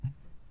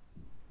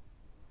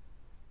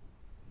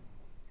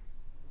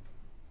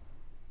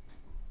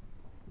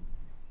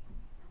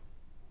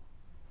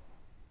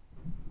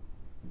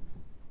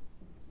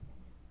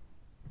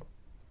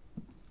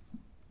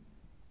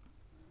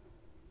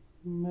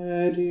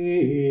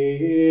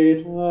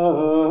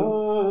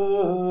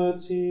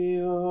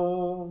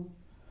spiratia,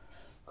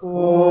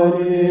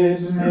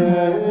 cordis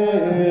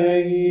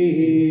mei,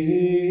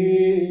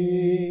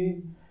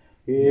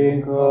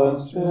 in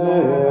conspectu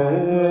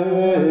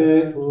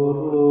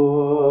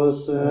tuo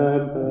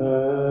semper,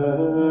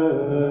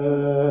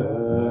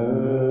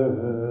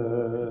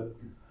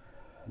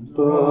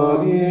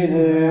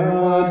 Domine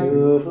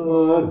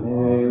adiutor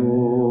meus,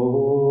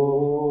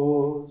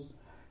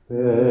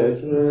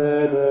 et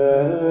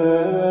Redemptor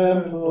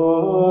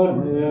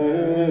meus.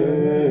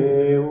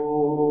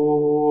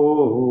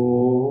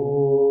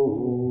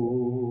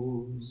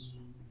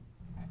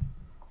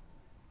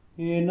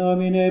 In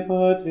nomine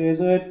Patris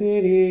et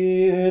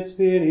Filii et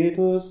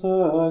Spiritus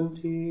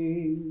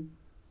Sancti.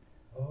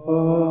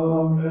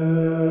 Amen.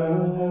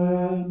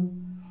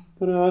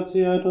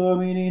 Gratia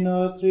Domini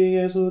nostri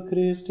Iesu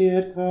Christi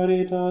et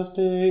caritas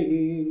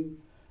Dei,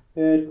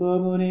 et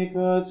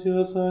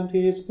communicatio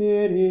Sancti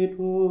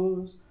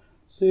Spiritus,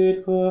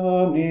 sit cum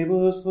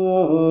omnibus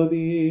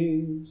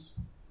vobis.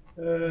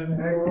 Et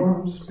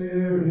cum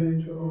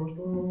spiritu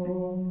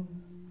tuo.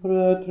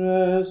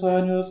 Fratres,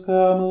 agnus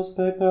camus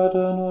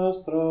peccata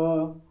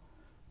nostra,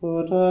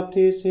 ut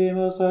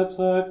aptissimus ad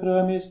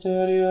sacra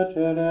mysteria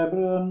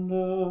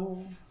celebranda.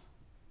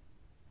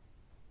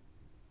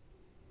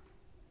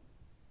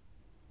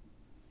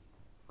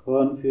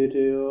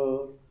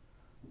 Confiteor,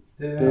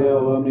 Deo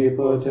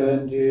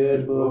omnipotenti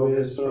et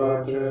vobis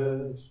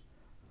fratres,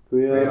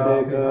 quia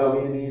pecca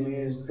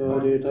minimis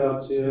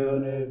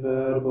cogitatione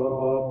verbo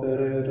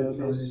opere et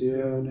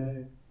omissione,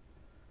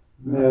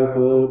 mea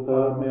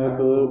culpa, mea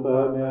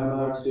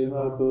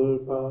maxima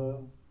culpa,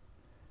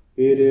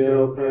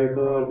 ideo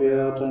precor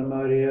beatam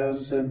Mariam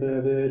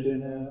semper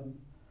Virginem,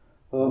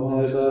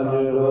 omnes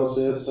angelos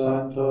et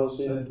sanctos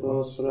in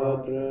vos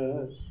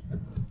fratres,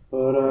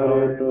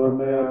 orare pro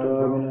mea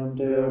Dominum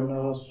Deum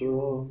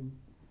nostrum.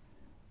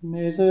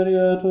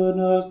 Miseriatur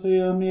nostri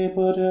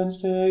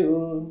omnipotens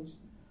Deus,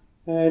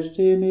 et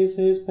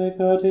dimissis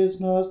peccatis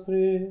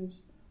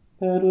nostris,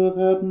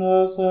 educat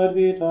nos ad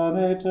vitam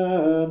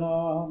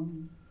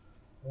aeternam.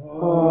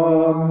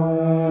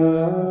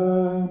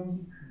 Amen.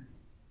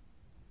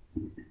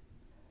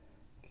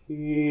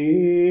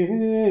 Kyrie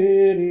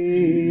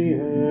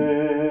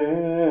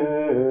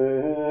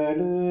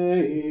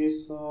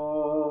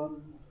eleison.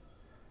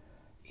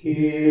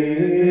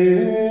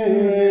 Kyrie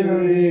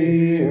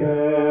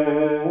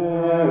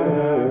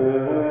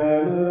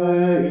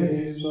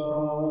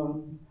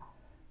eleison.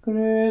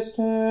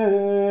 Christe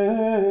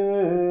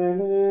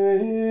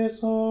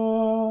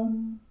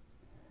eleison.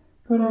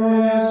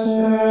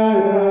 Christe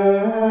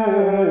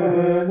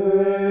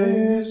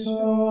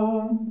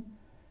eleison.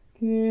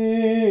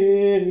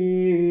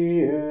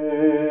 Kyrie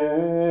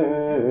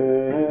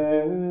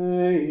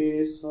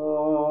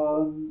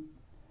eleison.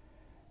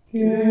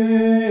 Kyrie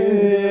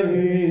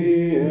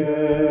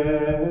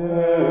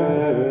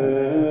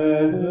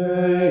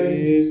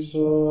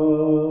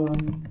eleison.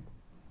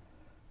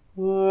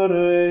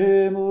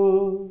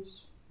 Oremus.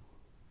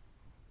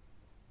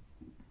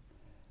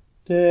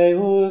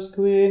 Deus,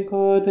 qui in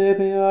corde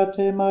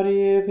Beate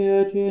Mariae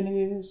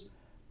Virginis,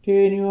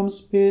 Genium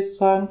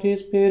Sancti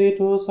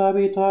Spiritus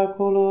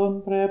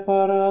habitaculum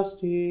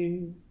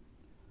preparasti,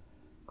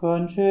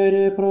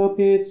 concede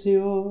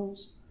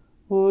propitius,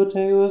 ut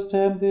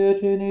eustem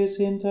Virginis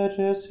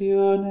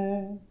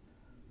intercessione,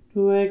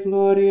 Tue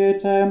gloriae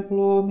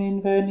templum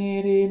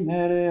inveniri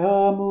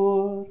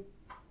mereamur,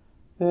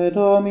 per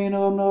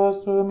Dominum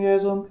nostrum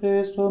Iesum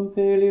Christum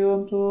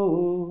Filium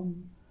Tuum,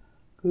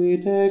 qui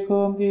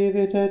tecum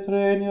vivit et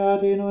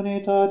regnat in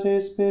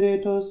unitate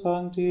Spiritus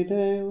Sancti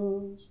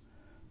Deus,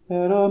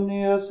 per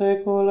omnia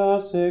saecula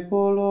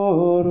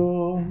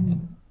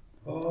saeculorum.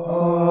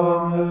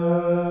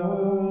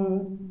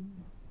 Amen.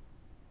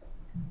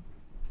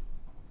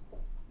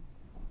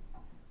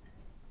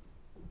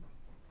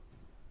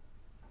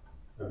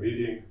 A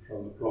reading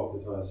from the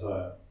prophet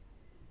Isaiah.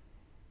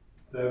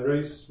 Their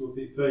race will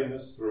be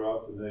famous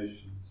throughout the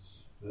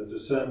nations, their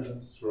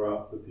descendants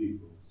throughout the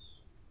peoples.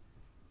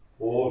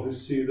 All who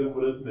see them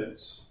will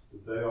admit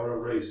that they are a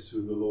race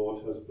whom the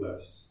Lord has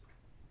blessed.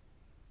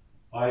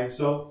 I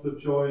exult for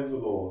joy in the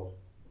Lord.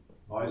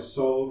 My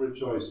soul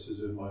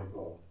rejoices in my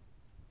God.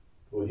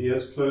 For he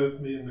has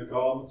clothed me in the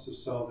garments of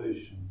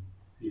salvation.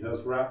 He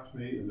has wrapped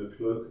me in the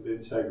cloak of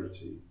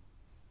integrity,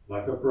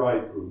 like a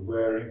bridegroom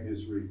wearing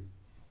his wreath,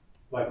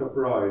 like a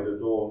bride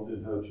adorned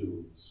in her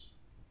jewels.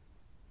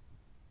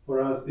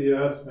 For as the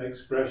earth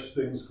makes fresh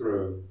things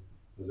grow,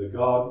 as a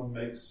garden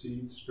makes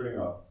seeds spring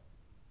up,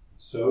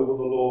 so will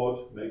the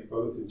Lord make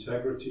both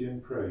integrity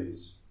and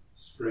praise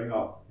spring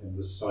up in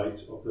the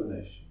sight of the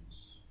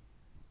nations.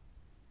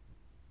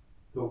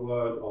 The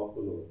word of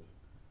the Lord.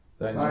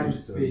 Thanks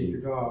be to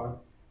God.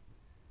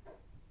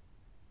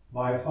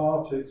 My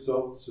heart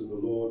exults in the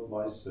Lord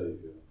my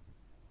Saviour.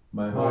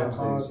 My heart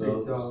exults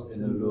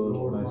in the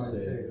Lord my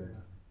Saviour.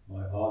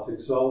 My heart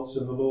exults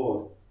in the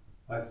Lord.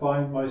 I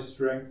find my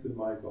strength in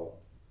my God.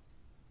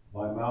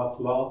 My mouth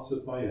laughs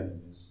at my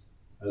enemies,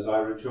 as I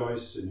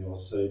rejoice in your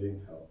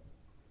saving help.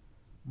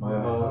 My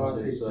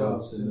heart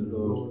exults in the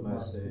Lord my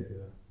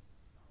Saviour.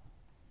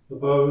 The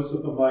bows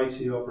of the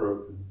mighty are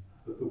broken,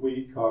 but the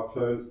weak are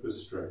clothed with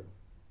strength.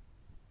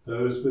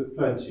 Those with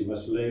plenty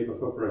must labour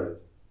for bread,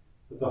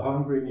 but the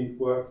hungry need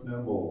work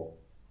no more.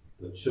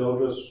 The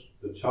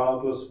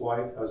childless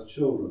wife has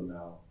children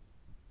now,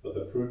 but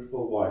the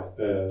fruitful wife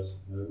bears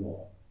no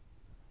more.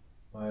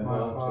 My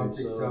heart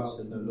exults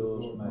in the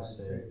Lord my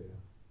Saviour.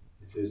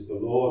 It is the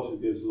Lord who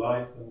gives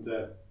life and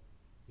death.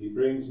 He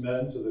brings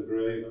men to the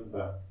grave and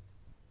back.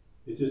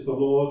 It is the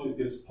Lord who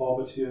gives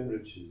poverty and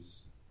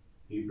riches.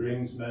 He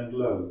brings men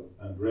low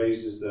and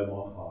raises them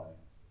on high.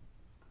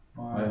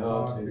 My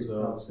heart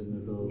exults in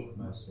the Lord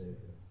my Saviour.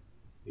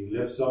 He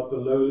lifts up the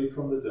lowly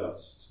from the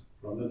dust.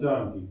 From the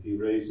dung heap he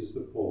raises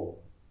the poor,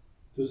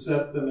 to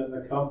set them in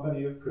the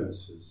company of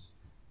princes,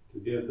 to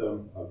give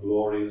them a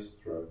glorious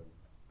throne.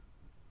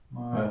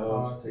 My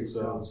heart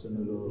exults in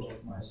the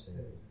Lord my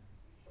Saviour.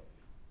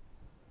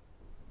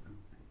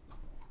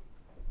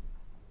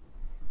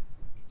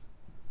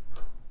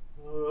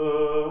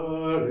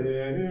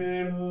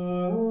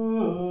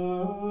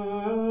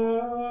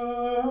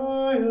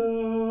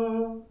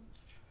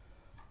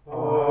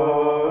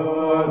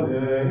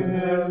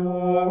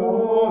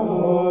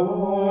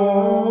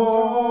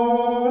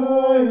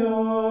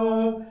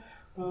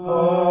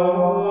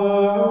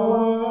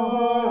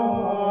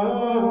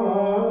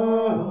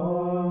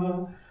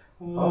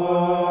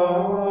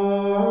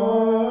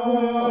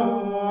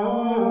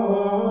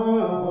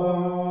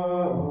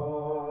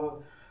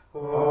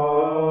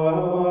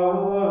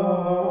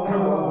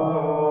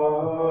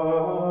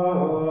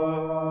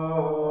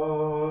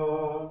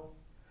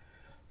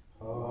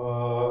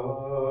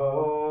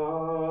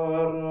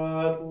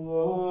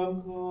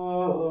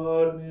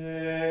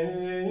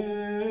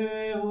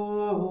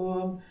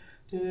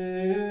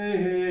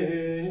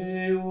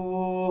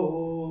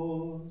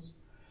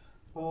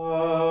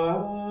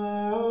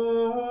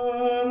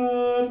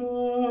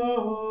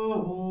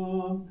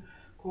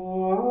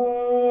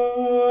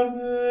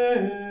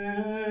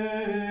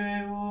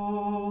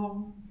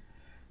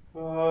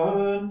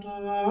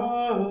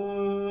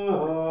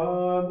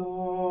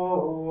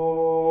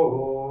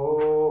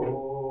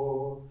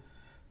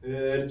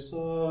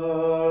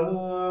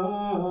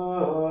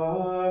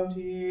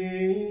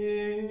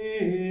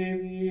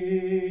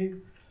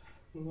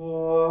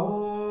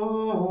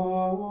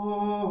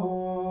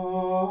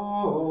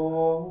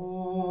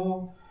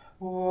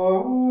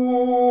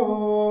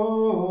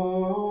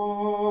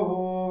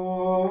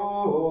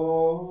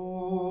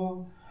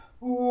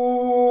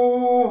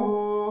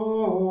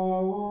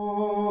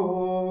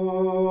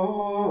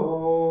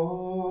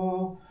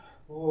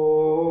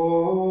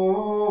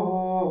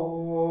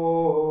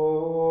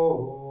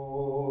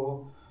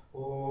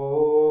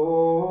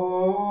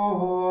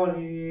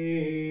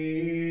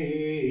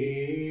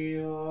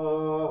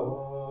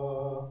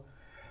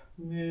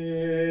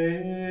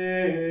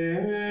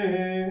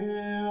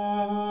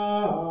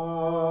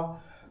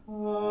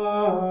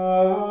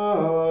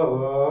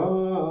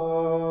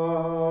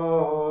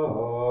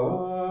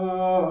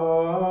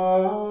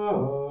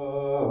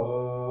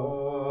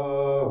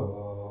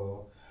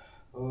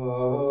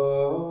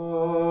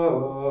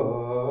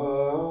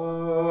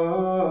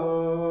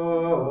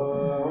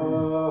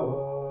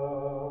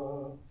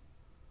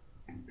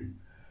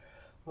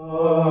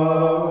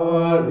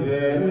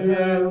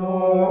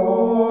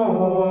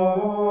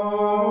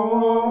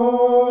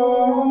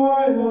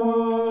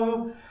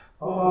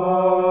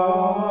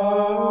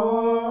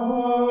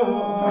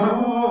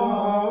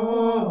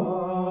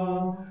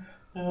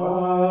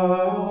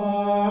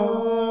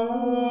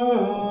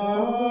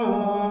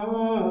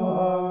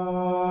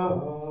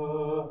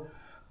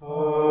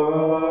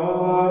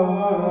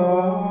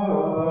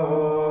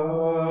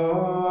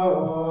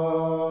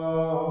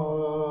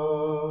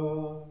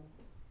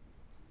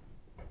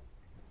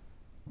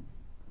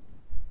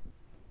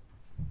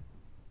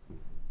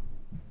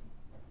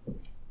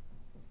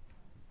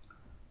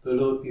 The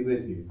Lord be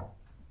with you.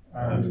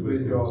 And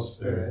with your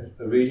spirit.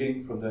 A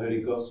reading from the Holy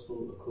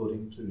Gospel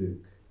according to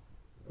Luke.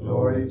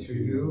 Glory to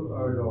you,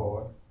 O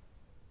Lord.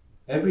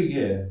 Every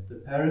year, the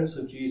parents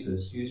of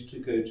Jesus used to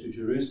go to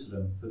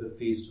Jerusalem for the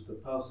feast of the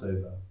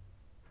Passover.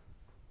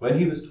 When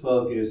he was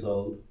 12 years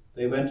old,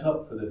 they went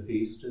up for the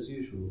feast as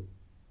usual.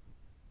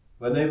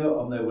 When they were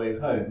on their way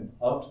home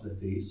after the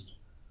feast,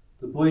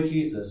 the boy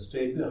Jesus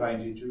stayed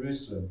behind in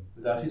Jerusalem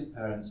without his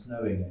parents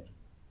knowing it.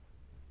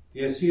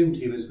 They assumed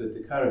he was with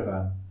the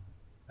caravan,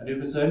 and it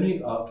was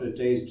only after a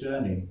day's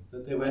journey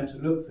that they went to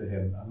look for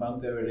him among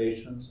their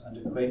relations and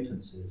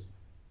acquaintances.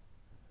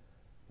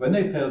 When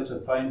they failed to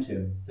find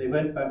him, they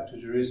went back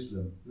to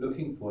Jerusalem,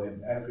 looking for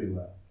him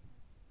everywhere.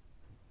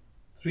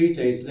 3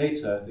 days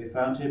later, they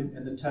found him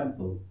in the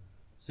temple,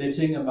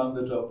 sitting among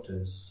the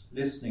doctors,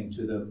 listening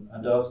to them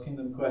and asking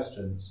them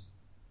questions.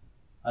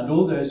 And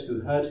all those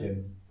who heard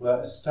him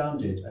were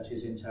astounded at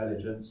his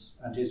intelligence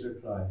and his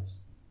replies.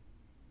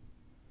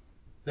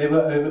 They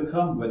were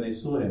overcome when they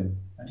saw him,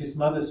 and his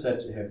mother said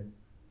to him,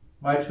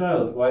 "My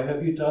child, why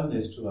have you done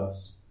this to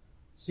us?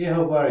 See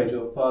how worried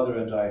your father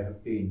and I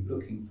have been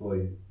looking for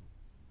you."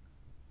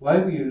 "Why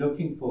were you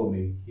looking for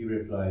me?" he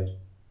replied.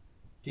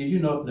 "Did you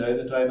not know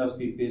that I must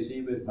be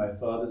busy with my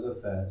Father's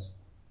affairs?"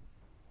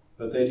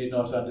 But they did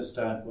not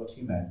understand what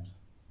he meant.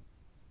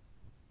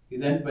 He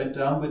then went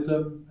down with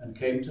them and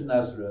came to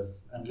Nazareth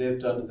and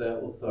lived under their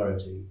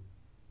authority.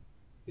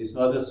 His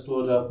mother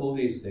stored up all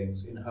these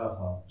things in her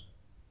heart.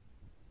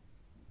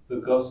 The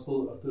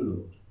Gospel of the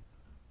Lord.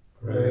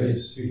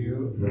 Praise to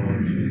you,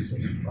 Lord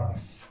Jesus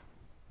Christ.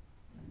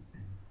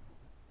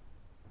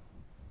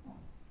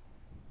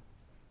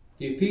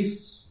 The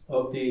feasts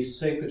of the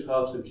Sacred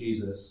Heart of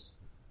Jesus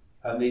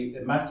and the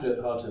Immaculate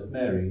Heart of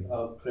Mary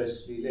are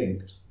closely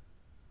linked,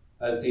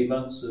 as the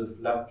monks of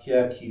La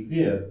Pierre qui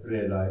Vire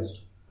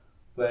realized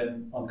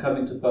when, on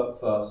coming to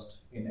Buckfast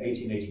in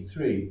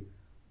 1883,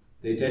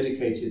 they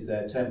dedicated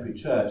their temporary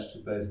church to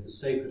both the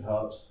Sacred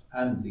Heart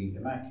and the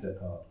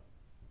Immaculate Heart.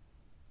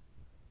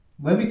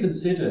 When we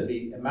consider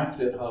the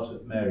Immaculate Heart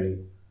of Mary,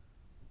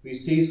 we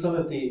see some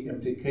of the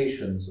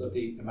implications of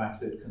the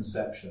Immaculate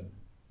Conception.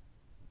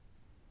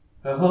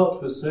 Her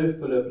heart was so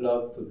full of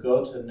love for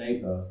God and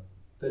neighbour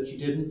that she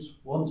didn't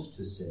want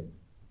to sin.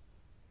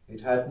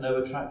 It had no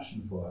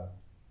attraction for her.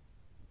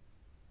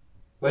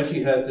 When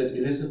she heard that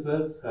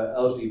Elizabeth, her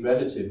elderly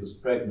relative, was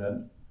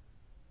pregnant,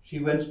 she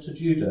went to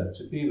Judah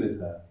to be with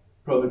her,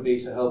 probably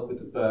to help with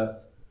the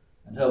birth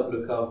and help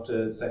look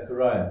after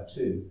Zechariah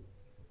too.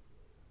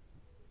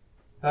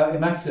 Her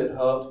Immaculate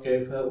Heart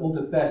gave her all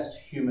the best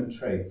human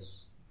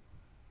traits.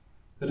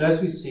 But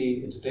as we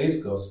see in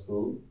today's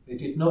Gospel, it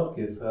did not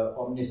give her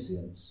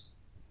omniscience.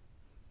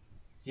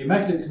 The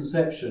Immaculate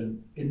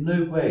Conception in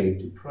no way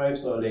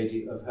deprives Our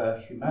Lady of her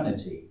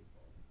humanity,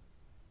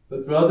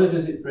 but rather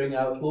does it bring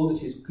out all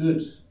that is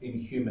good in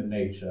human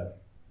nature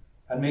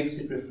and makes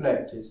it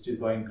reflect its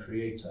divine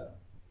Creator.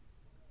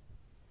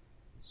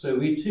 So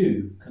we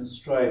too can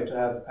strive to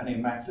have an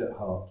Immaculate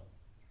Heart,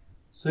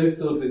 so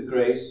filled with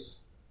grace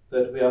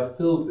that we are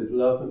filled with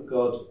love of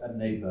God and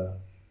neighbour,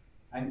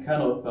 and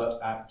cannot but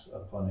act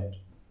upon it.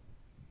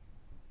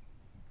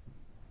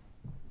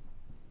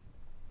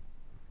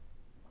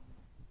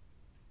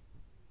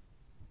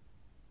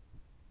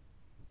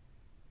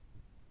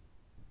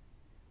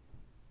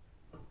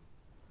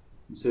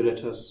 And so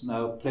let us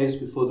now place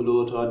before the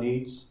Lord our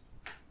needs,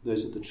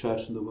 those of the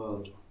Church and the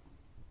world.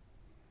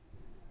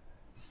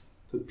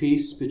 For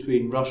peace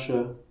between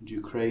Russia and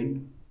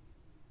Ukraine,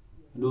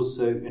 and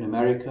also in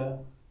America,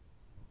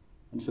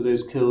 and for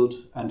those killed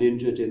and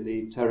injured in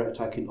the terror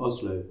attack in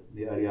Oslo in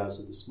the early hours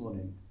of this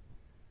morning.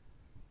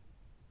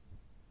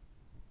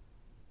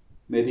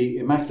 May the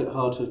Immaculate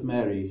Heart of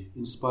Mary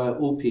inspire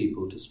all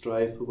people to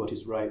strive for what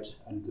is right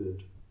and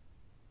good.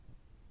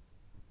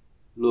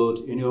 Lord,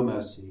 in your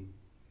mercy,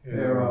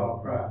 Hear our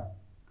prayer.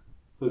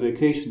 For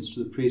vocations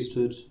to the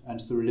priesthood and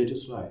to the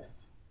religious life.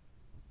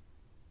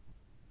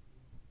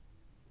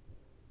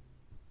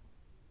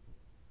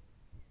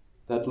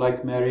 That,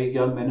 like Mary,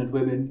 young men and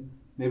women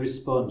may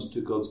respond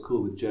to God's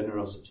call with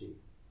generosity.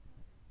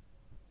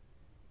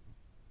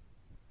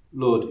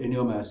 Lord, in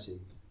your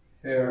mercy,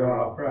 Hear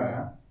our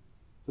prayer.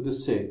 For the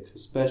sick,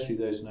 especially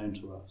those known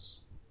to us.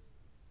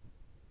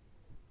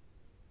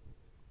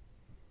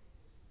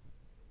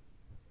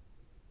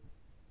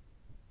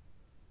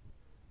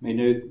 May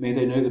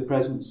they know the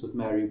presence of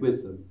Mary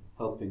with them,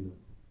 helping them.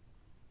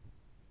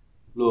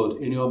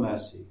 Lord, in your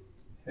mercy,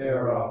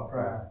 Hear our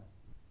prayer.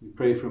 We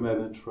pray for a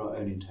moment for our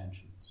own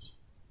intentions.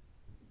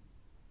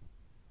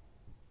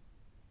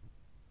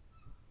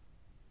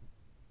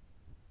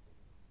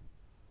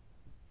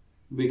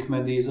 We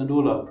commend these and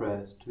all our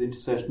prayers to the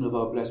intercession of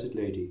our Blessed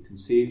Lady,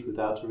 conceived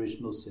without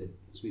original sin,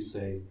 as we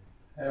say,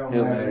 Hail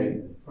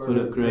Mary, full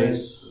of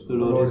grace, the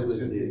Lord is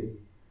with thee.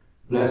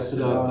 Blessed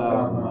art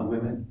thou among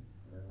women,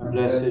 and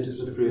blessed is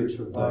the fruit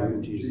of thy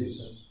womb,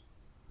 Jesus.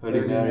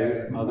 Holy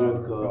Mary, Mother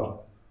of God,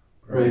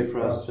 pray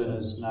for us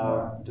sinners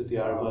now and at the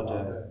hour of our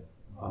death.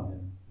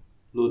 Amen.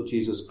 Lord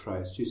Jesus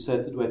Christ, you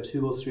said that where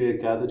 2 or 3 are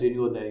gathered in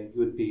your name, you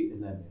would be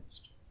in their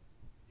midst.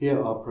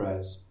 Hear our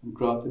prayers and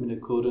grant them in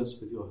accordance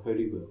with your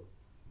holy will.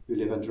 You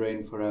live and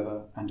reign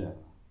forever and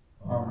ever.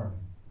 Amen.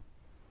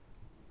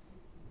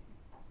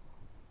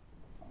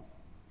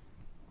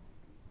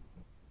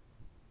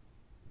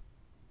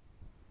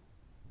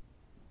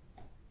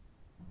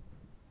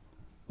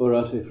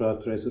 Orate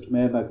fratres, ut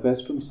mea ac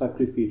vestrum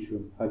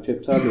sacrificium,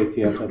 acceptable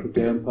fiat ad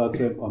Deum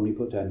Patrem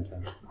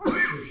omnipotentem.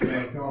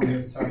 Usque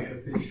Dominus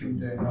sacrificium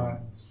Dei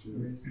nobis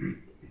suis,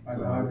 ad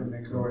autem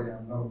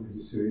gloriam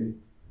nobis sui,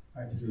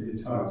 ad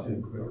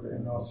divitatem quoque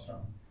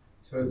nostram,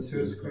 tot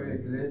susque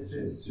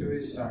Ecclesiae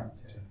sui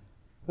sancte.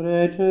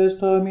 Preces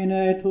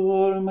Domine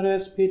tuorum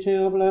respice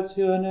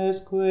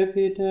oblationesque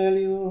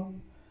fidelium,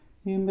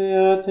 in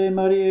Beate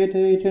Mariae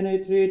Dei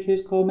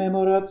Genitricis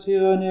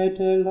commemoratione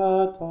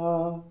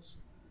delatas,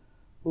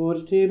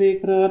 ut tibi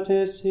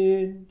grate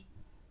sint,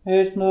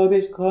 et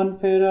nobis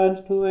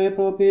conferant Tue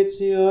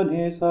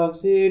propitiationis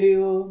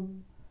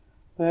auxilium,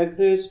 per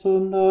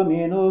Christum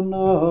Dominum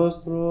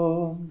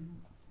nostrum.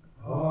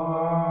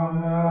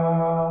 Amen.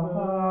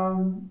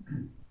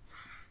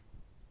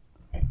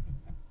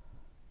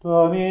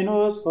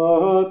 Dominus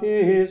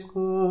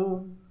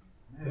vobiscum.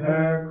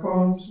 et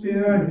cum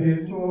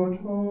spiritu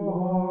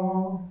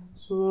tuo,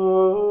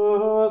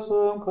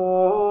 sursum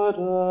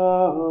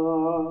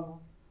cauda,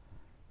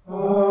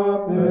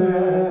 habemus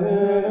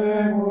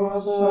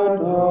ad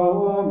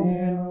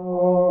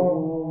Dominum,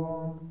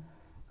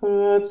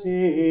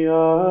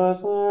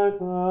 gratias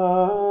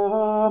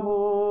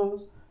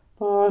agamus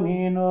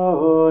Domino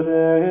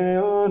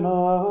Deo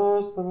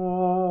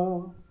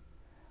nostro,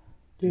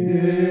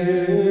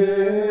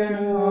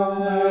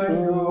 dignum et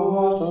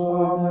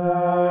justum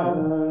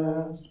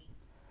est,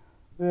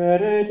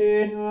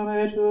 veredignum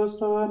et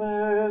justum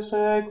est,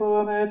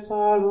 ecum et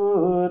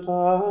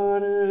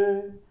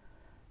salutare,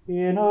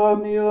 in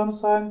omnium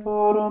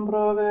sanctorum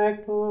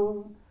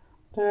provectu,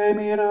 te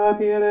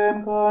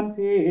mirabilem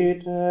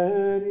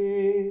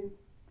confiteri,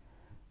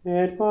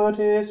 et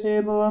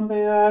potessimum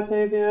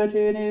beate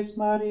Virginis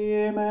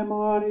Mariae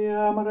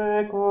memoriam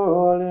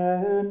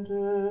recolentes,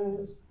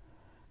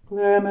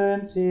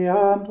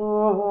 clementiam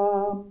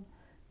tuam,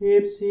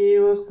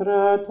 ipsius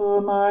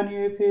grato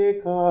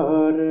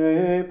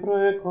magnificare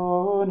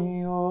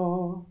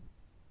preconio.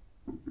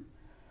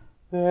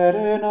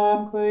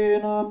 Perenamque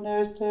in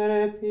omnes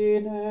terre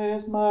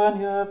fines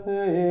mania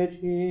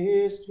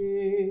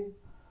fecisti,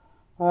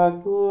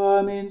 ac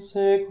tuam in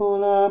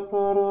saecula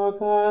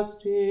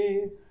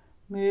prorogasti,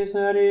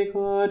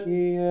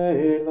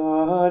 misericordiae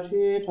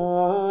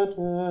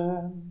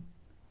lacitatem.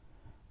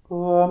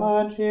 Cum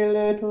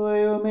ancille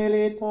tuae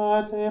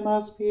humilitatem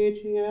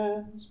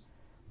aspiciens,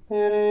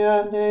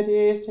 peream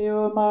dediste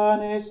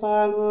humane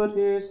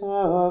salutis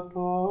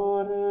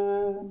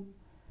actorem,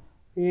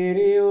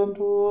 Filium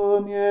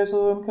tuum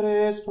Iesum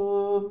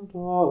Christum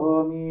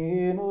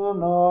Dominum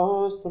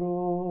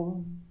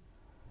nostrum,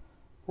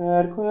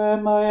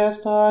 perque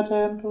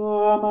majestatem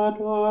tuam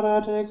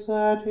adorat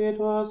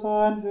exercitus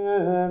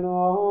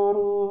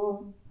angelorum,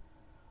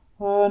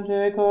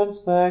 ante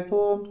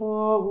conspectum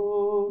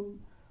tuum,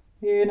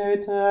 in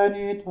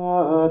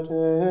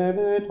eternitate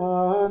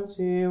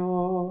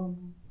vetantium.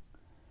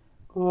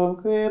 Cum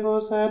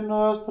quibus et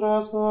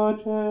nostras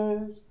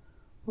voces,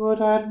 ut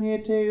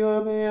admitte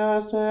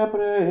iubeas te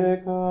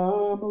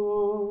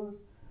precamur,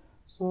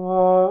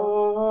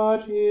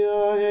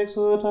 sacia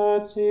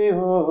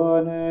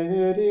exultatione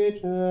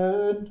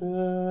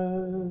dicentes.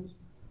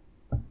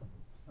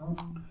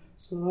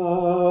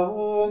 Sanctus,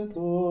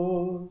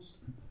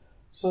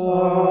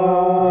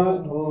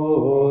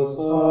 Sanctus,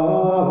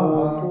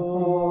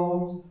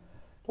 Sanctus,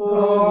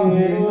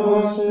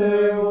 Dominus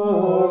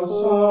Deus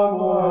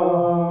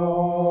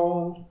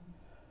Sabaoth,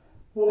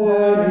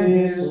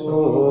 plenius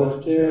ut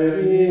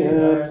celi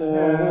et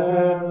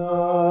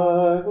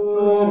terra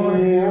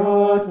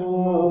gloria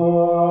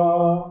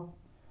tua,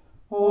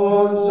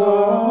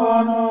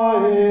 Hosanna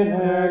in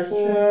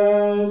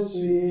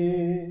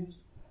excelsis,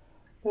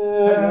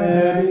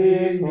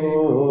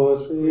 benedictus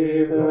qui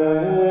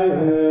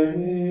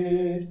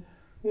venit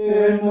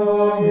in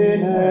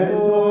nomine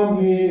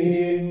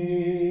Domini,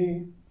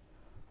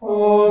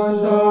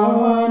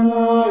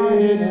 Hosanna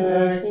in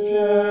excelsis.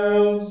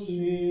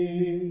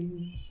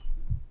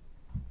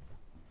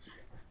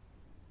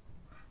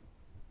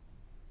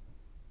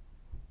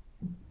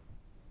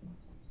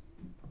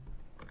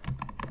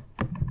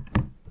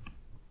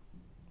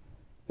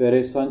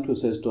 Vere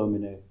sanctus est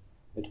Domine,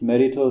 et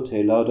merito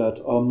te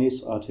laudat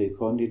omnis a te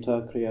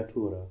condita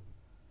creatura,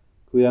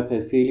 quia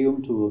per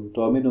Filium tuum,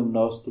 Dominum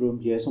nostrum,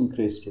 Iesum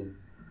Christum,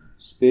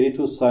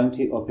 Spiritus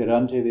Sancti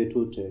operante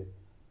virtute,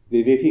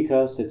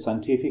 vivificas et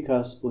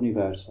sanctificas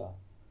universa,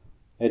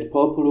 et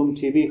populum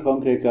tibi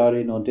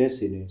congregare non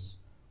desinis,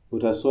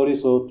 ut a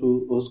solis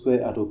tu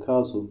usque ad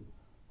occasum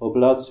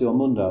oblatio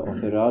munda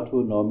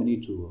offeratu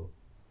nomini tuo.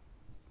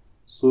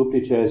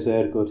 Supplices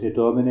ergo te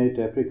Domine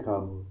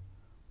deprecamur,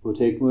 ut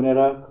ec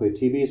munera que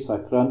tibi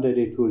sacrande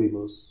de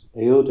tulimus,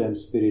 eodem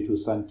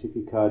Spiritus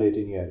sanctificare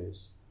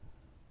dinieris,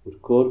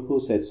 ut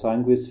corpus et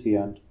sanguis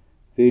fiant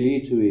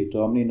Filii tui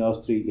Domini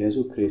nostri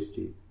Iesu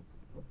Christi,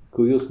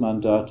 cuius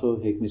mandato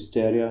hic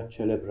mysteria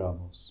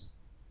celebramus.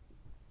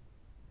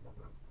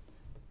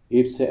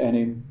 Ipse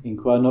enim, in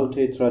qua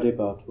nocte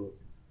tradebatur,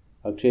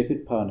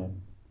 accepit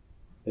panem,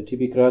 et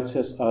tibi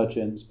gratias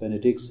agens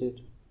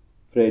benedixit,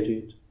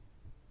 fregit,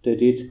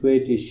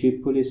 deditque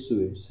discipulis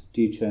suis,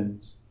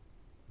 dicens,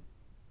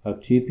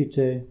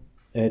 accipite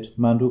et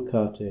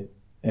manducate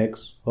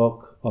ex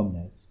hoc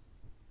omnes.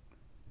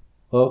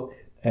 Hoc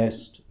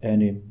est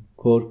enim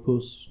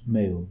corpus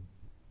meum,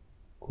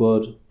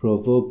 quod pro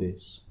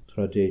vobis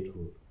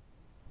tradetur.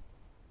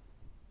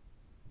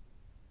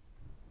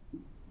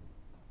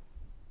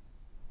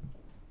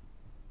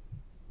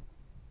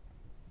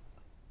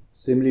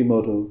 Simili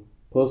modo,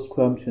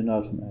 postquam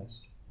cenatum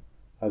est,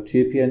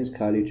 accipiens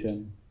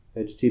calicem,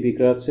 et tibi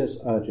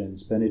gratias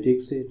agens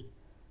benedixit,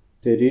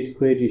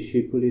 deditque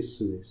discipulis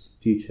suis,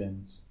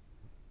 dicens,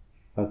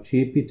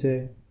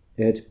 accipite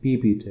et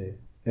bibite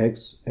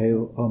ex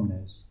eo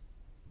omnes.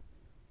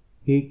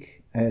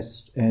 Hic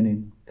est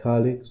enim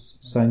calix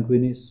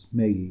sanguinis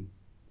mei,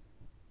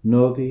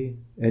 novi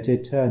et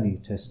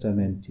eterni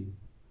testamenti,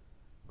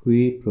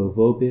 qui pro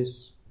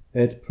vobis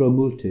et pro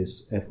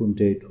multis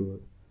effundetur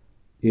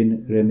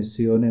in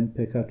remissionem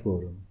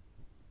peccatorum.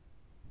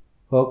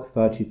 Hoc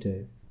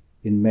facite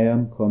in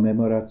meam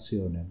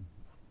commemorationem.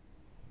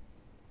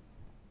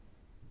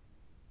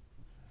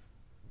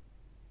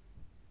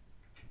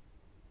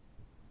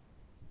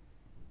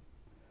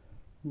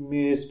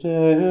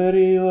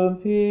 Mysterium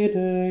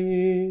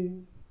Fidei.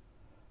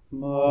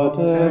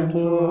 Mater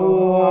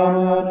tuam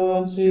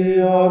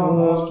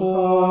annunciamus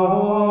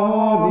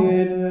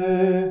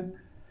Domine,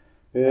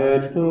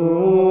 et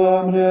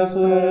tuam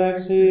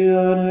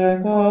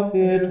resurrectionem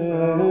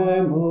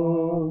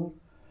confiteremur,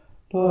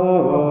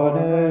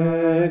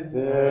 donec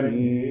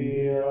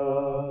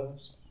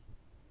venias.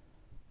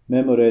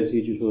 Memores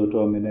igitur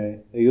Domine,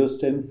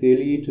 eiustem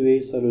Filii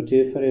Tui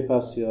salutifere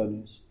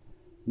passionis,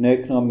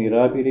 nec non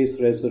mirabilis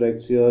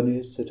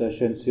resurrectionis et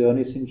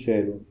ascensionis in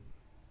celum,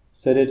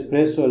 sed et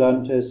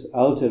prestolantes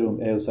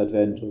alterum eos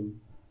adventum,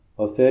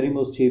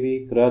 offerimus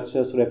tibi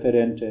gratias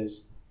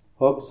referentes,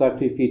 hoc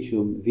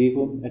sacrificium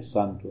vivum et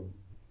sanctum.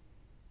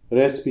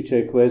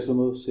 Respice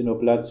quesumus in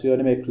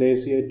oblationem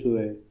ecclesiae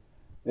Tue,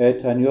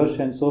 et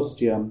agnoscens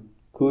ostiam,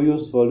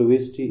 cuius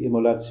voluisti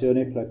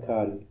immolatione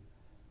placari,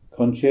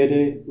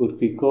 concede ut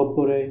qui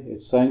corpore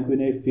et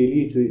sanguine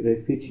Filii Tui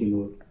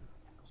reficinur,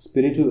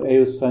 Spiritu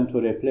eius Sancto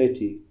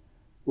repleti,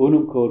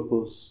 unum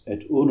corpus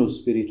et unus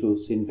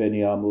spiritus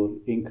inveniamur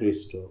in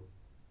Christo.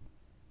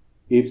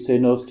 Ipse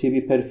nos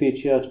tibi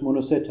perficiat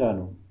munus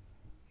etanum,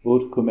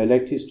 ut cum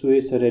electis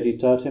tuis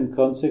hereditatem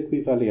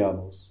consequi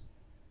valiamus,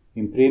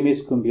 in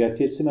primis cum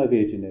Beatissima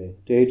Virgine,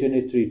 Dei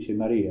Genitrice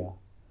Maria,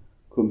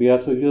 cum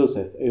Beato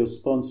Iosef eius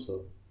sponsor,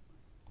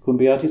 cum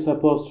Beatis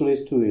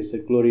Apostolis tuis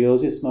et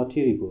gloriosis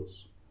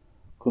martiribus,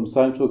 cum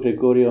Sancto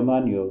Gregorio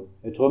Magno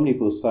et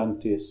omnibus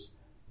sanctis,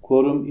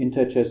 quorum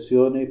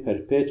intercessione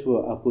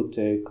perpetua apud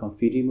Te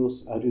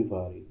confidimus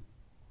aduvari.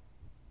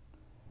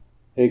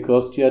 Ec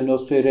ostia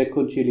nostre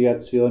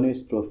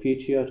reconciliationis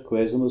proficiat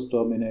quesumus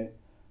Domine,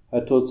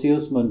 a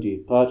totius mundi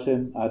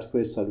pacem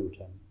atque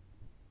salutem.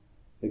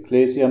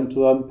 Ecclesiam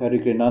Tuam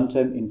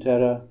peregrinantem in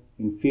terra,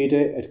 in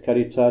fide et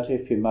caritate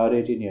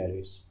firmare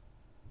dinieris,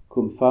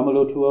 cum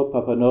famulo Tuo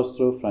Papa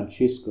nostro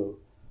Francisco,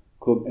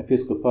 cum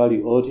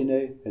episcopali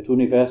ordine et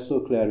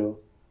universo clero,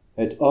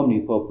 et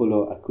omni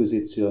populo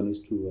acquisitionis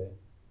Tue.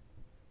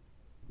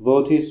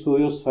 Votis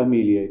huius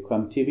familiae,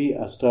 quam tibi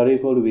astrare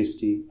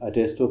voluisti,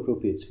 adesto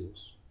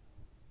propitius.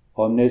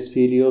 Omnes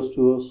filios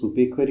Tuos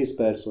ubique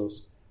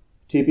dispersos,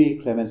 tibi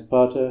clemens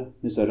Pater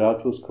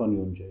miseratus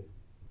coniunge.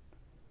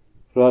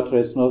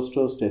 Fratres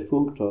nostros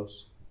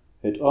defunctos,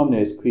 et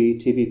omnes qui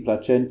tibi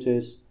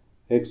placentes,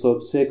 ex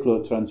hoc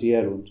seclo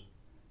transierunt,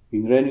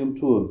 in regnum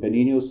Tuum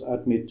beninius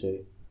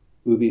admitte,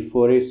 ubi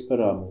fore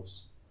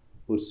speramus,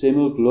 ut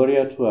simul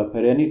gloria Tua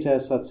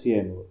perennitas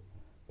satiemur,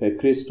 per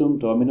Christum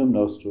Dominum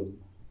nostrum,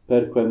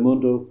 per quem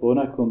mundo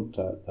bona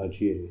cuncta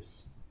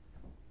agiris.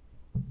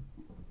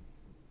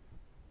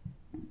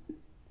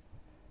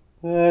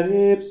 Per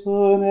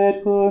ipsum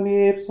et cum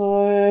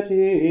ipso et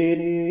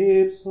in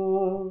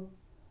ipso,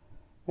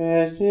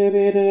 est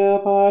tibi Deo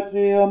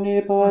Patri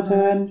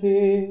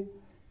omnipotenti,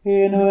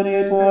 in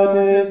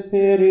unitate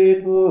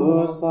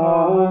Spiritus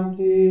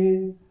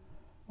Sancti,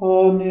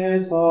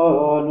 omnis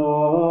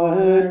honor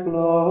et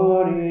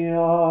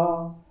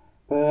gloria,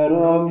 per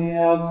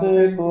omnia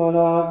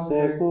saecula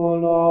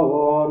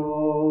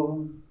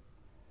saeculorum.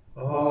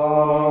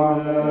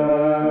 Amen.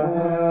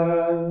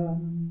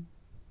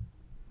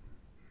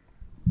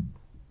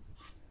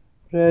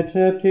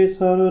 Preceptis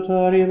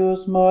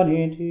salutaribus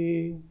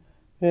moniti,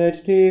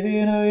 et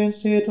divina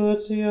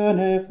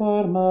institutione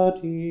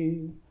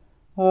formati,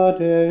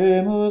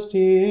 ademus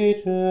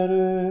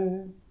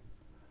dicere.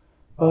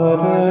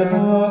 Pater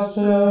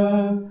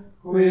noster,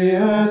 qui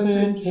es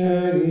in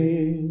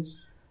celis,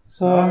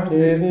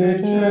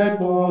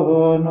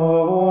 sanctificetur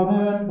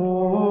nomen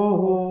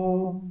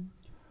Tuum,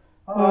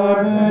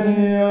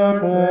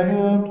 adveniat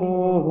regnum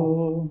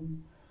Tuum,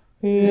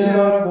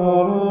 fiat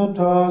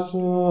voluntas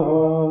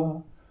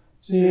Tua,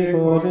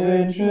 sicut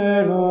in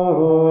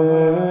cielo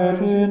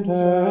et in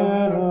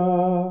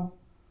terra.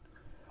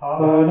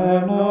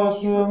 Panem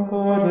nostrum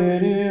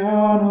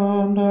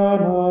quotidianum da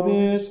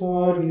nobis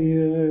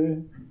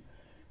hodie,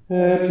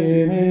 et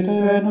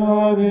dimitte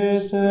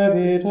nobis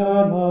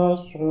debita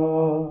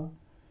nostra,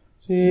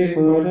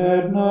 sicut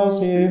et nos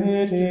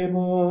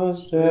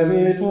dimittimus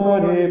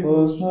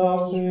debitoribus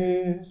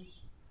nostris,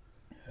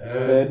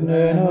 et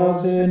ne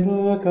nos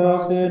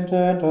inducas in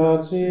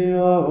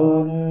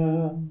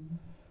tentationem,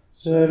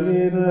 sed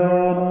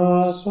libera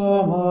nos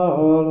a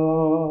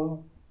malo.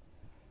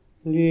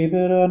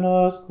 Libera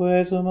nos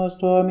quesumus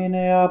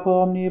Domine ab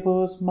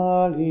omnibus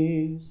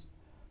malis,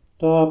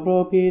 da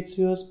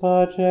propitius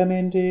pacem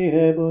in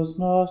diebus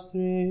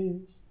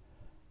nostris,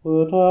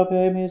 ut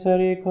ope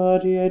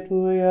misericordiae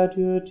Tui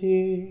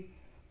adiuti,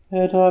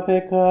 et a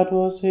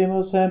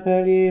peccatosemus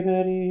semper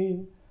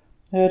liberi,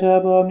 et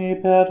ab omni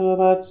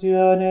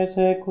perturbatione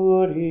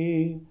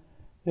securi,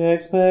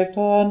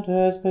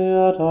 expectantes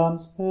beatam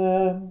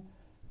spem,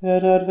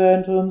 et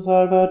adventum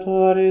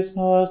Salvatoris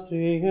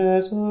nostri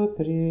Iesu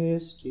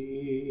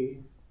Christi,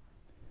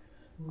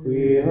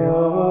 quia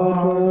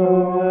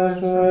autum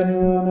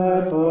estranium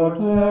et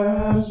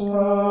potestas,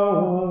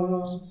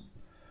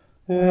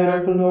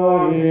 et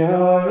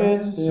gloria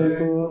in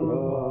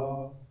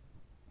saecula.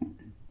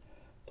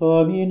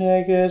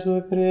 Domine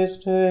Iesu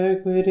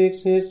Christe, qui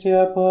dixisti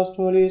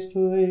apostolis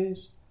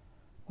tuis,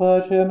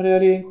 pacem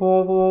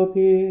relinquo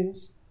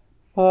vobis,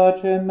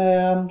 pacem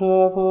meam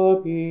do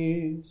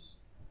vobis.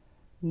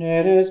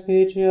 Ne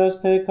respicias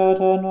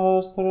peccata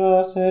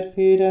nostra, sed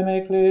fidem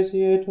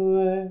ecclesiae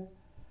tuae,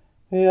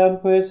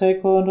 eamque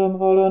secundum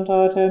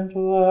voluntatem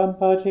tuam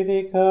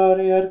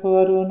pacificare et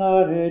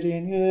coadunare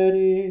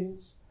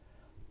dinieris,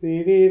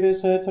 qui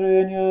vivis et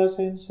regnas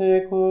in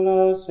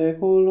saecula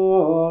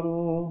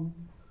saeculorum.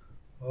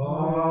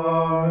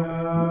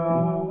 Amen.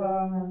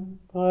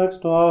 Pax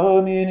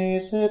Domini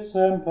sit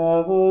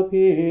semper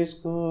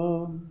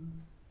vobiscum,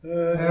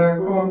 Et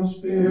cum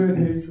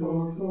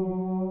spiritu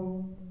tuo.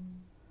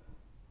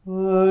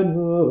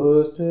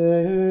 Agnus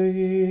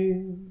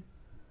Dei,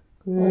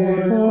 qui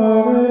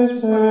tollis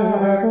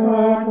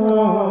peccata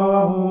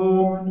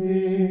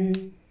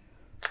mundi,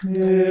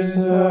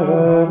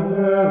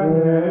 miserere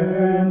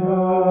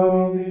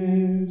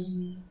nobis.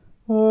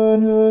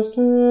 Agnus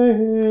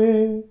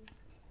Dei,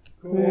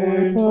 qui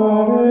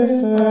tollis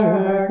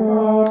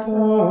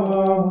peccata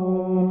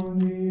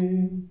mundi,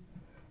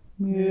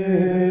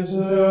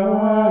 miserere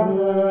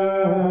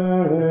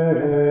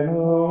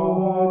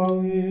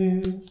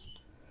nobis.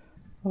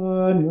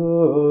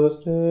 Agnus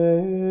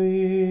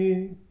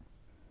Dei,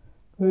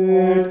 qui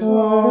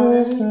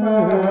tollis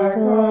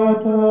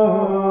peccata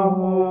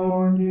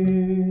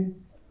mundi,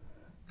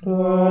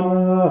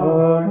 dona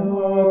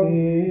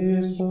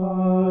nobis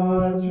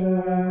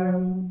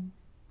pacem.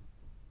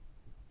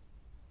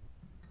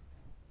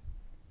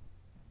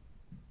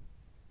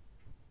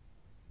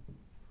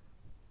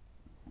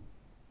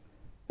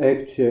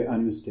 Ecce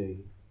Agnus Dei,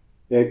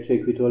 ecce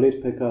qui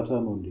tollit peccata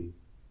mundi,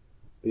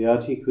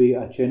 beati qui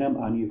accenam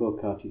anni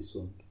vocati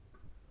sunt.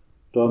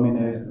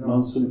 Domine,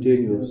 non sum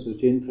dignus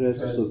ut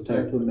intres sub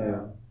tectum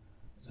meam,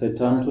 sed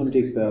tantum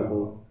dic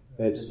verbo,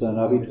 et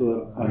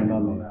sanabitur anima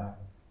mea.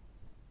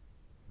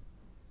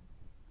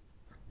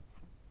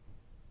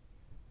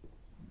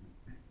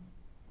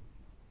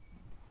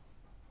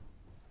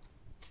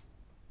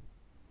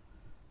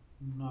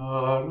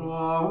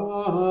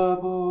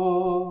 Narrabo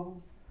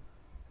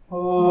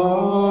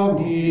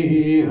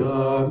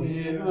omnia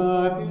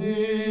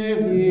mirabilia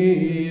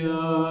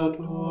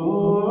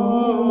tua,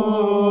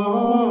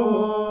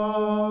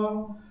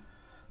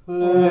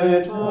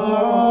 letavor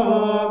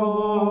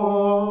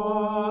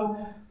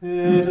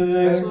et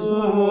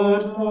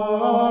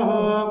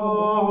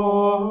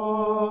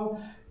exultavor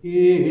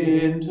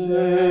in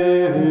te.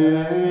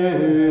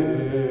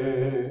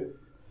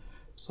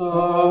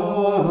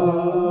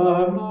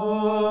 Psalm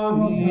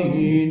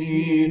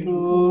nomini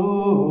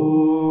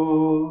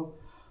tuo,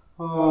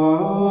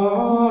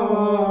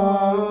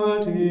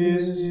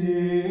 altis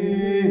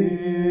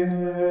ire.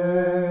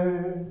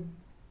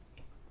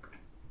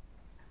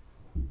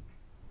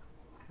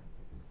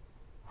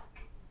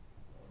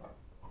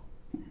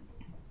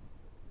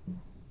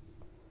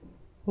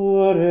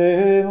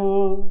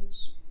 Oremus.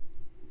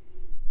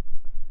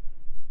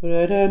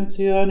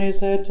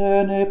 Redemptionis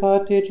aeternae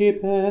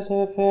participes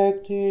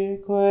effecti,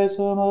 quae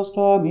sumus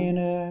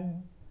Domine,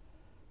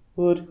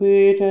 ut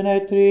qui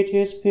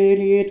genetricis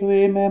filii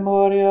tui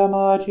memoriam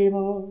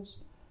agimus,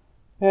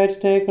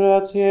 et de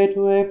gratiae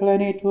tuae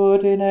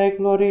plenitudine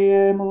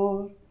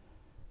gloriemur,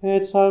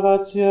 et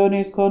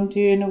salvationis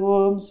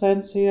continuum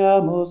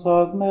sensiamus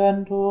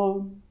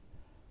augmentum,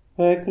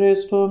 per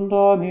Christum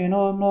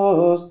Dominum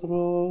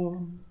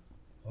nostrum.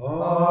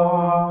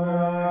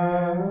 Amen.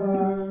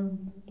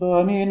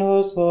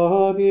 Dominus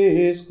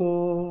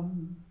vobiscum.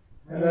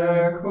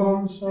 Et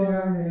cum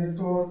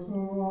spiritu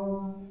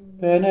tuo.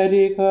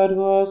 Benedicat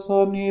vos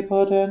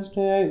omnipotens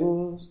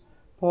Deus,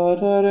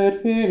 Pater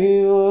et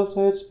Filius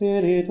et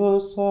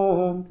Spiritus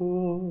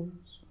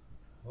Sanctus.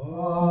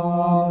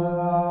 Amen.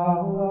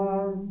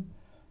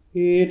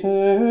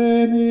 Ite